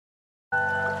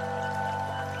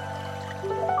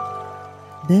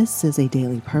This is a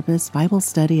Daily Purpose Bible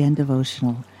study and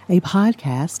devotional, a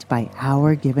podcast by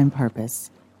Our Given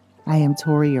Purpose. I am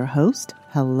Tori, your host.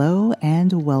 Hello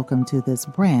and welcome to this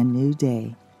brand new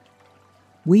day.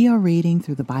 We are reading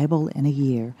through the Bible in a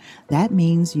year. That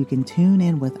means you can tune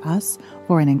in with us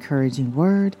for an encouraging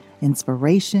word,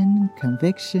 inspiration,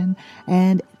 conviction,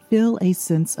 and feel a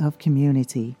sense of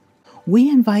community.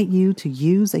 We invite you to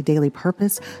use a daily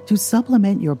purpose to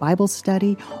supplement your Bible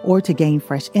study or to gain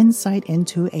fresh insight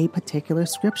into a particular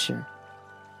scripture.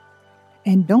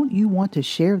 And don't you want to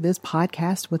share this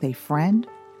podcast with a friend?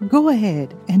 Go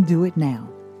ahead and do it now.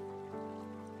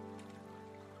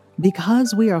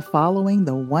 Because we are following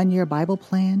the one-year Bible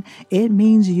plan, it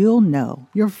means you'll know,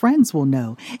 your friends will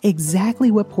know, exactly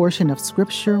what portion of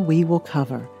scripture we will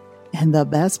cover. And the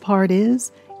best part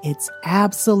is, it's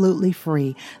absolutely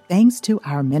free, thanks to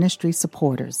our ministry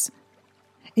supporters.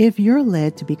 If you're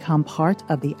led to become part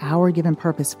of the Our Given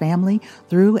Purpose family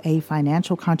through a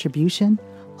financial contribution,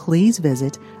 please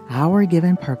visit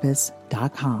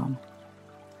ourgivenpurpose.com.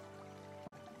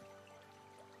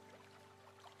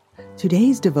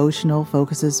 Today's devotional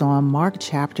focuses on Mark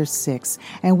chapter 6,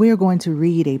 and we're going to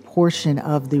read a portion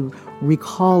of the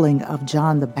recalling of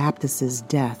John the Baptist's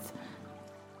death.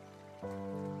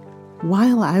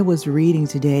 While I was reading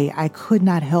today, I could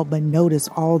not help but notice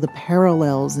all the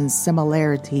parallels and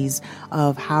similarities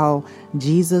of how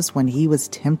Jesus, when he was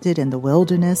tempted in the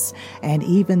wilderness, and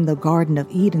even the Garden of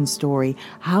Eden story,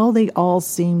 how they all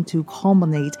seem to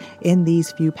culminate in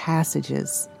these few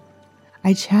passages.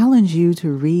 I challenge you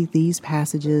to read these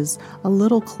passages a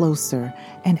little closer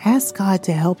and ask God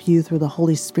to help you through the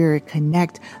Holy Spirit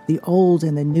connect the Old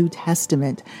and the New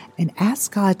Testament, and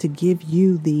ask God to give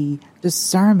you the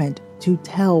discernment to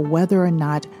tell whether or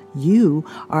not you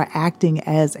are acting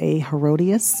as a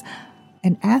Herodias,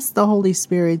 and ask the Holy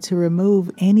Spirit to remove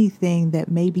anything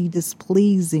that may be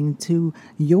displeasing to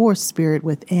your spirit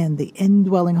within, the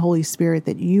indwelling Holy Spirit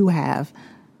that you have.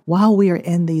 While we are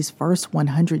in these first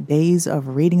 100 days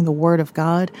of reading the Word of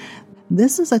God,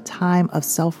 this is a time of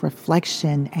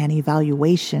self-reflection and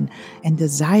evaluation and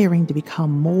desiring to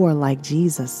become more like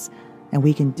Jesus. And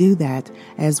we can do that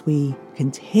as we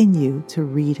continue to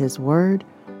read His Word,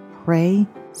 pray,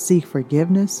 seek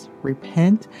forgiveness,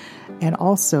 repent, and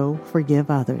also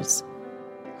forgive others.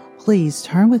 Please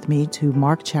turn with me to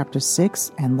Mark chapter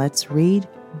 6 and let's read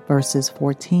verses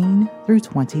 14 through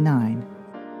 29.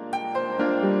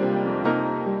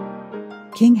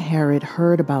 King Herod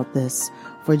heard about this,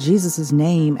 for Jesus'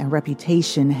 name and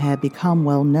reputation had become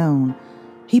well known.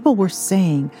 People were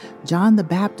saying, John the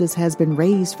Baptist has been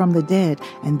raised from the dead,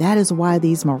 and that is why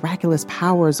these miraculous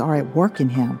powers are at work in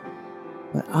him.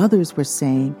 But others were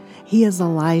saying, he is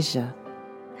Elijah.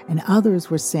 And others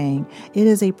were saying, it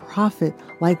is a prophet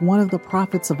like one of the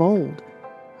prophets of old.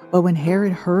 But when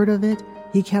Herod heard of it,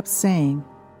 he kept saying,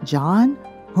 John,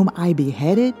 whom I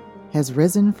beheaded, has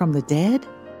risen from the dead?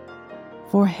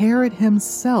 For Herod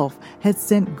himself had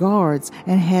sent guards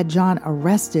and had John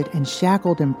arrested and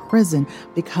shackled in prison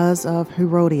because of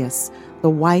Herodias, the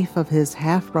wife of his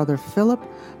half-brother Philip,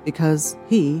 because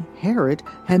he, Herod,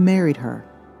 had married her.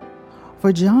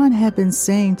 For John had been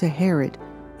saying to Herod,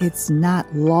 it's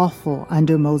not lawful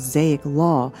under Mosaic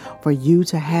law for you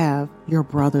to have your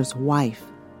brother's wife.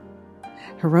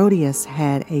 Herodias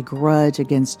had a grudge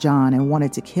against John and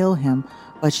wanted to kill him,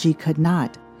 but she could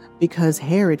not, because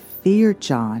Herod feared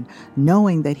John,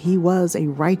 knowing that he was a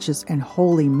righteous and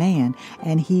holy man,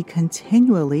 and he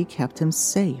continually kept him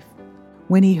safe.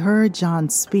 When he heard John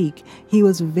speak, he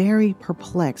was very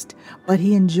perplexed, but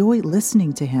he enjoyed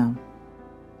listening to him.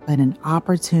 But an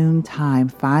opportune time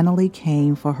finally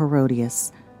came for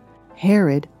Herodias.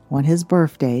 Herod, on his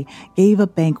birthday, gave a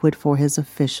banquet for his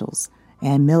officials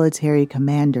and military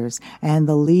commanders and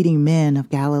the leading men of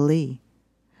Galilee.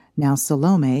 Now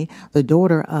Salome, the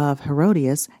daughter of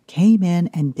Herodias, came in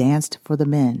and danced for the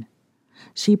men.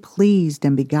 She pleased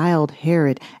and beguiled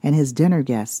Herod and his dinner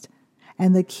guests.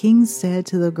 And the king said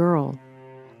to the girl,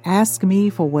 ask me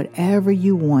for whatever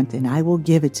you want, and I will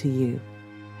give it to you.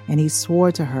 And he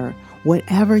swore to her,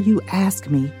 whatever you ask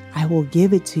me, I will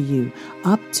give it to you,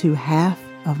 up to half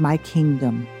of my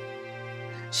kingdom.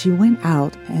 She went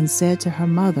out and said to her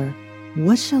mother,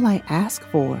 what shall I ask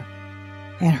for?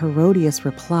 And Herodias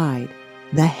replied,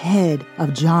 the head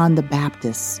of John the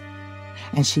Baptist.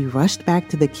 And she rushed back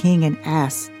to the king and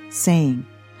asked, saying,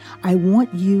 I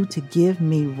want you to give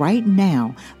me right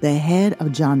now the head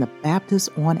of John the Baptist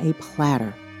on a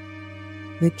platter.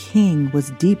 The king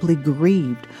was deeply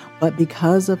grieved, but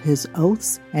because of his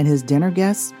oaths and his dinner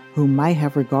guests, who might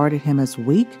have regarded him as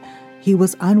weak, he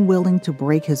was unwilling to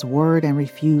break his word and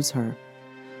refuse her.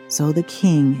 So the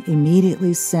king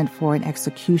immediately sent for an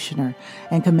executioner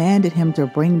and commanded him to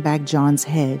bring back John's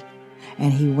head.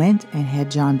 And he went and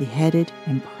had John beheaded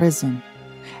in prison.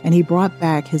 And he brought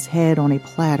back his head on a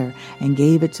platter and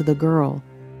gave it to the girl,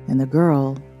 and the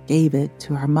girl gave it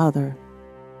to her mother.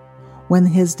 When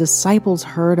his disciples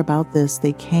heard about this,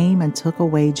 they came and took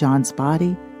away John's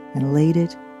body and laid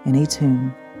it in a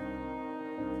tomb.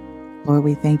 Lord,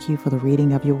 we thank you for the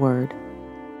reading of your word.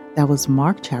 That was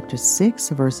Mark chapter 6,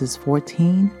 verses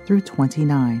 14 through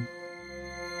 29.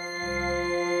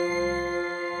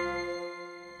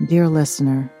 Dear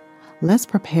listener, let's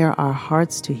prepare our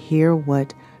hearts to hear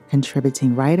what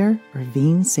contributing writer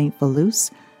Irvine St. Fellouse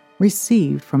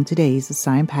received from today's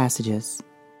assigned passages.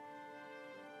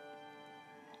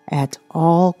 At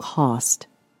All Cost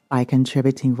by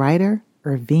contributing writer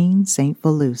Irvine St.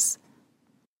 Fellouse.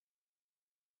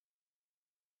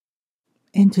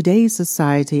 In today's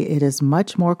society, it is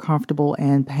much more comfortable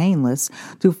and painless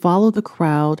to follow the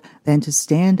crowd than to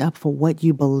stand up for what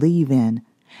you believe in,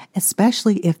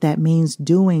 especially if that means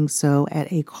doing so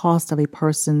at a cost of a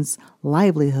person's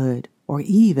livelihood or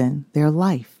even their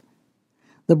life.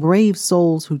 The brave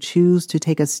souls who choose to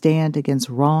take a stand against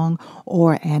wrong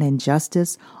or an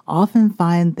injustice often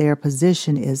find their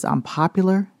position is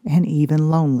unpopular and even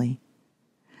lonely.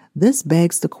 This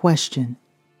begs the question,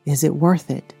 is it worth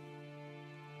it?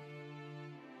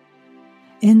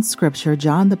 In Scripture,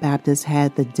 John the Baptist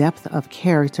had the depth of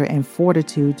character and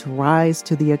fortitude to rise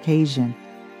to the occasion.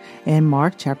 In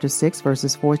Mark chapter 6,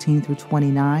 verses 14 through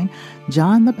 29,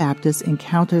 John the Baptist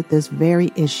encountered this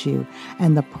very issue,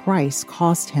 and the price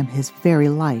cost him his very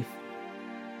life.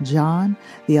 John,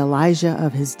 the Elijah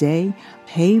of his day,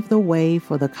 paved the way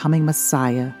for the coming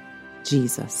Messiah,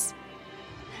 Jesus.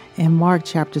 In Mark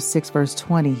chapter 6, verse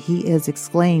 20, he is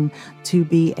exclaimed to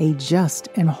be a just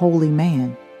and holy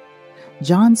man.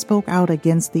 John spoke out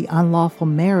against the unlawful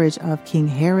marriage of King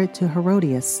Herod to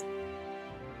Herodias.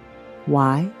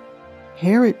 Why?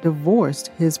 Herod divorced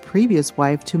his previous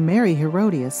wife to marry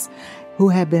Herodias, who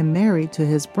had been married to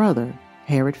his brother,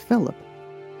 Herod Philip.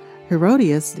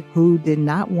 Herodias, who did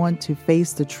not want to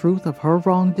face the truth of her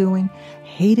wrongdoing,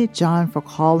 hated John for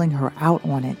calling her out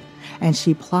on it, and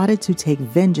she plotted to take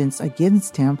vengeance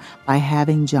against him by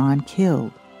having John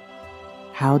killed.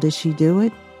 How did she do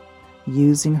it?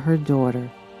 Using her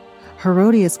daughter.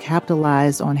 Herodias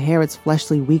capitalized on Herod's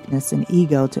fleshly weakness and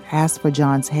ego to ask for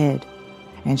John's head,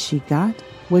 and she got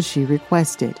what she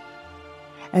requested.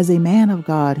 As a man of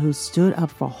God who stood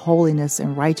up for holiness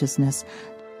and righteousness,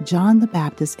 John the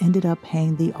Baptist ended up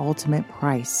paying the ultimate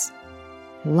price.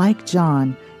 Like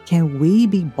John, can we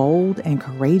be bold and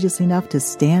courageous enough to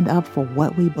stand up for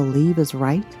what we believe is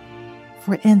right?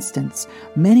 For instance,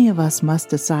 many of us must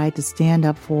decide to stand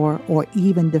up for or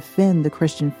even defend the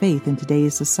Christian faith in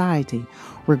today's society,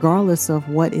 regardless of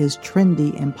what is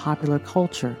trendy in popular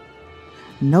culture.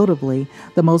 Notably,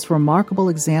 the most remarkable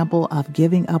example of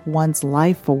giving up one's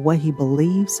life for what he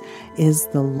believes is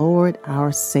the Lord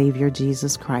our Savior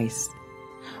Jesus Christ.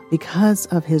 Because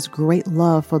of his great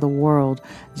love for the world,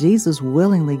 Jesus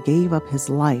willingly gave up his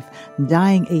life,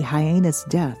 dying a heinous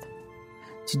death.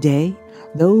 Today,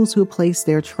 those who place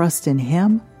their trust in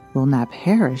him will not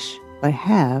perish, but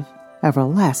have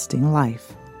everlasting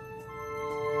life.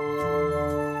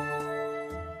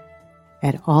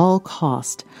 At All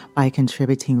Cost by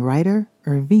contributing writer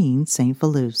Irvine St.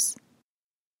 Fellouse.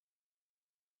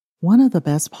 One of the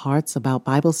best parts about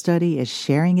Bible study is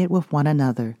sharing it with one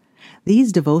another.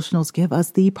 These devotionals give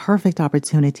us the perfect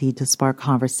opportunity to spark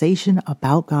conversation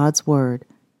about God's Word.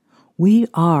 We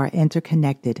are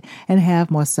interconnected and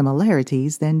have more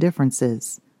similarities than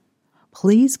differences.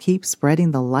 Please keep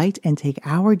spreading the light and take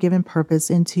Our Given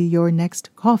Purpose into your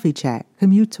next coffee chat,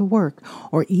 commute to work,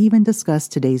 or even discuss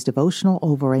today's devotional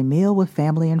over a meal with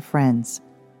family and friends.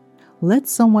 Let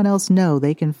someone else know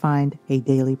they can find A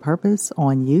Daily Purpose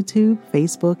on YouTube,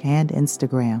 Facebook, and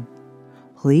Instagram.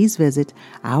 Please visit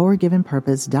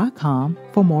OurGivenPurpose.com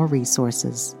for more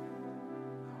resources.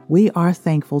 We are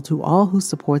thankful to all who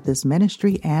support this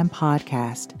ministry and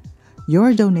podcast.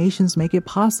 Your donations make it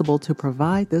possible to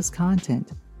provide this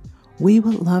content. We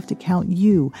would love to count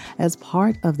you as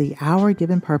part of the Our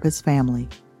Given Purpose family.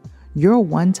 Your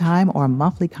one-time or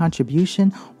monthly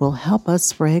contribution will help us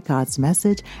spread God's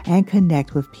message and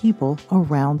connect with people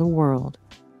around the world.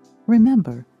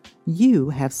 Remember, you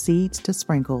have seeds to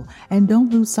sprinkle, and don't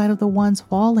lose sight of the ones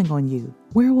falling on you.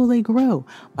 Where will they grow?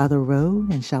 By the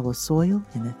road, in shallow soil,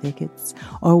 in the thickets?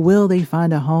 Or will they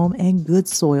find a home in good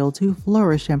soil to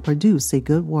flourish and produce a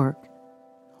good work?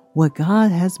 What God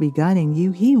has begun in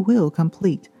you, He will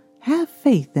complete. Have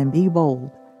faith and be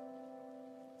bold.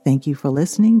 Thank you for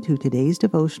listening to today's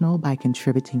devotional by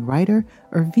contributing writer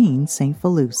Irvine St.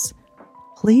 Fellouse.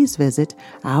 Please visit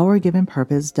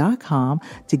OurGivenPurpose.com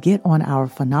to get on our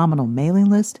phenomenal mailing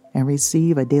list and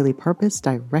receive a daily purpose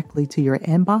directly to your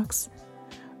inbox.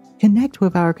 Connect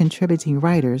with our contributing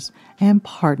writers and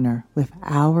partner with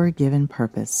Our Given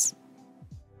Purpose.